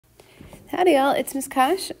Howdy y'all, it's Miss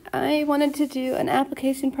Kosh. I wanted to do an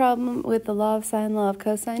application problem with the law of sine, law of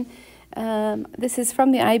cosine. This is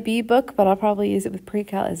from the IB book, but I'll probably use it with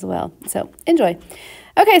PreCal as well. So enjoy.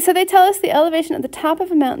 Okay, so they tell us the elevation at the top of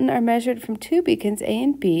a mountain are measured from two beacons, A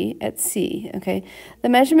and B, at C. Okay, the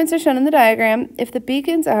measurements are shown in the diagram. If the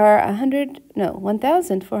beacons are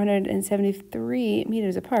 1,473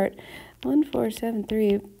 meters apart,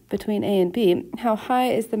 1,473 between A and B, how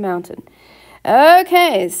high is the mountain?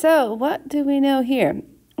 Okay, so what do we know here?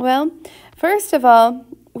 Well, first of all,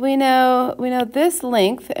 we know this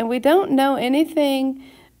length, and we don't know anything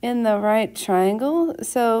in the right triangle.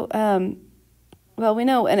 So, well, we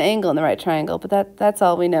know an angle in the right triangle, but that's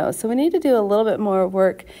all we know. So we need to do a little bit more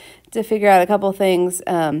work to figure out a couple things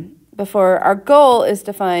before our goal is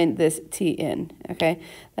to find this Tn. Okay,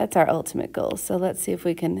 that's our ultimate goal. So let's see if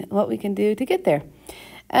we can what we can do to get there.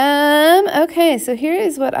 Okay, so here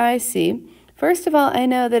is what I see. First of all, I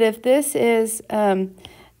know that if this is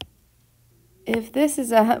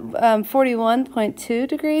 41.2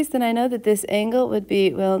 degrees, then I know that this angle would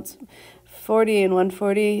be, well, it's 40 and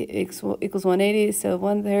 140 equals 180, so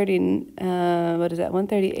 130, what is that,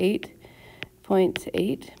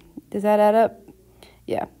 138.8? Does that add up?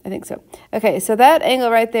 Yeah, I think so. Okay, so that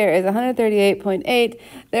angle right there is 138.8.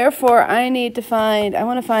 Therefore, I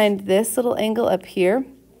want to find this little angle up here.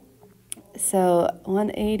 So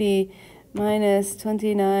 180 minus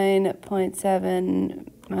 29.7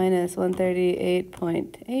 minus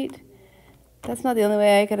 138.8. That's not the only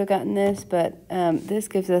way I could have gotten this, but this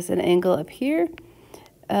gives us an angle up here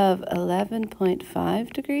of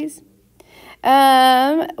 11.5 degrees.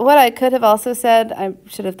 What I could have also said, I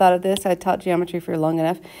should have thought of this, I taught geometry for long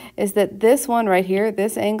enough, is that this one right here,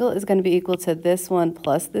 this angle is going to be equal to this one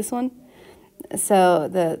plus this one. So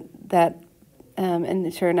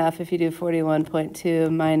and sure enough, if you do 41.2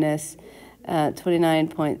 minus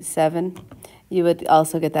 29.7, you would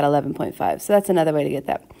also get that 11.5. So that's another way to get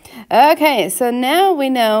that. Okay, so now we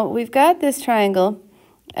know we've got this triangle,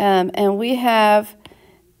 and we have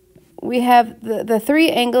the three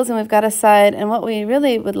angles, and we've got a side, and what we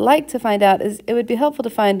really would like to find out is it would be helpful to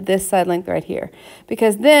find this side length right here,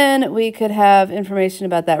 because then we could have information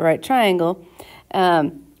about that right triangle.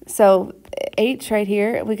 So h right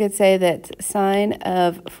here, we could say that sine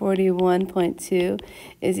of 41.2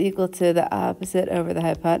 is equal to the opposite over the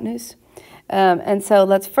hypotenuse. And so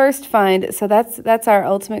let's first find, so that's our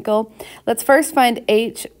ultimate goal. Let's first find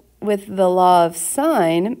h with the law of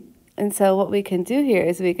sine. And so what we can do here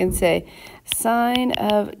is we can say sine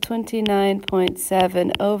of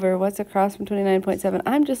 29.7 over, what's across from 29.7?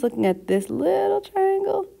 I'm just looking at this little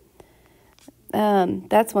triangle.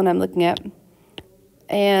 That's one I'm looking at.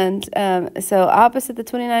 And so opposite the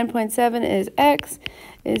 29.7 is x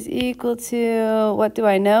is equal to, what do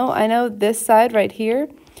I know? I know this side right here.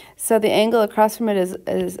 So the angle across from it is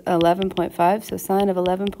 11.5. So sine of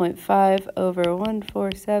 11.5 over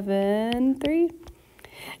 1473.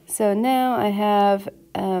 So now I have,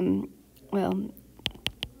 well,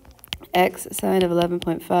 x sine of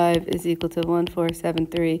 11.5 is equal to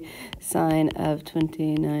 1473 sine of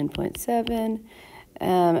 29.7.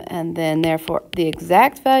 And then, therefore, the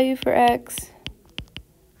exact value for x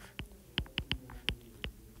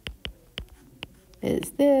is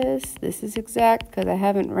this. This is exact because I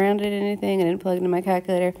haven't rounded anything. I didn't plug it into my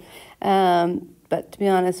calculator. But to be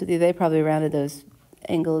honest with you, they probably rounded those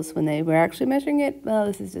angles when they were actually measuring it. Well,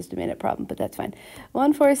 this is just a made-up problem, but that's fine.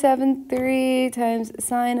 1473 times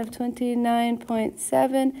sine of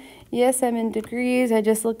 29.7. Yes, I'm in degrees. I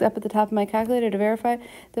just looked up at the top of my calculator to verify.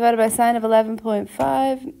 Divided by sine of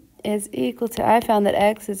 11.5 is equal to, I found that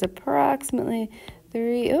x is approximately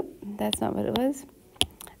 3, oh, that's not what it was.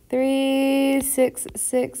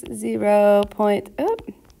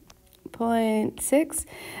 3660.6.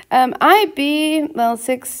 IB, well,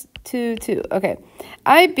 622. Okay.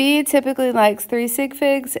 IB typically likes 3 sig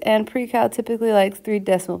figs, and PreCal typically likes 3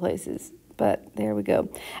 decimal places. But there we go.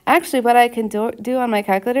 Actually, what I can do on my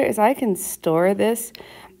calculator is I can store this.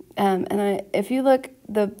 If you look,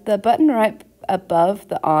 the button right above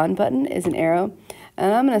the on button is an arrow.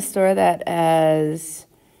 And I'm going to store that as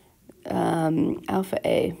alpha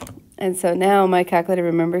A. And so now my calculator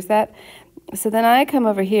remembers that. So then I come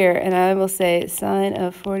over here and I will say sine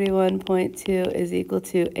of 41.2 is equal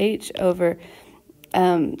to h over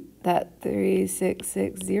that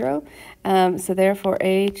 3660. So therefore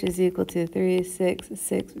h is equal to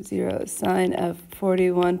 3660 sine of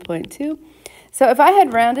 41.2. So if I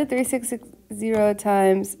had rounded 3660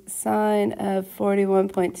 times sine of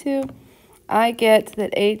 41.2, I get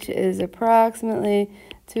that h is approximately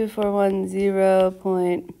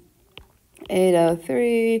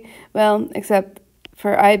 2410.803. Well, except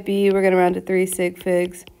For IB, we're going to round to 3 sig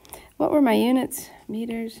figs. What were my units?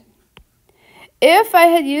 Meters. If I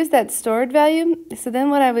had used that stored value, so then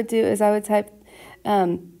what I would do is I would type,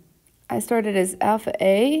 I stored it as alpha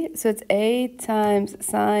A, so it's A times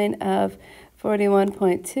sine of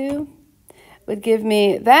 41.2 would give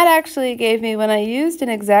me, that actually gave me, when I used an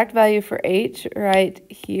exact value for H right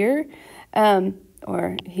here,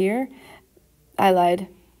 or here, I lied,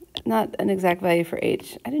 not an exact value for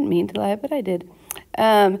H. I didn't mean to lie, but I did.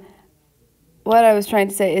 What I was trying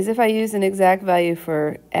to say is if I use an exact value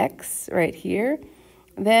for X right here,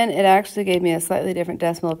 then it actually gave me a slightly different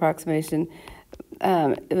decimal approximation.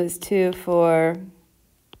 It was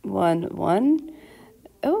 2411.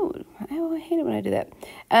 Oh, I hate it when I do that.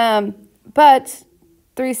 But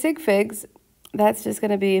 3 sig figs, that's just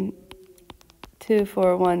going to be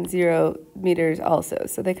 2410 meters also.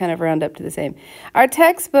 So they kind of round up to the same. Our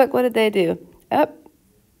textbook, what did they do?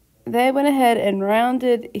 They went ahead and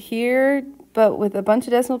rounded here, but with a bunch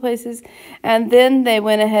of decimal places, and then they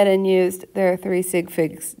went ahead and used their 3 sig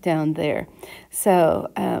figs down there.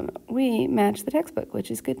 So we matched the textbook,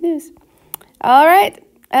 which is good news. All right,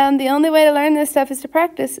 the only way to learn this stuff is to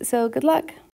practice, so good luck.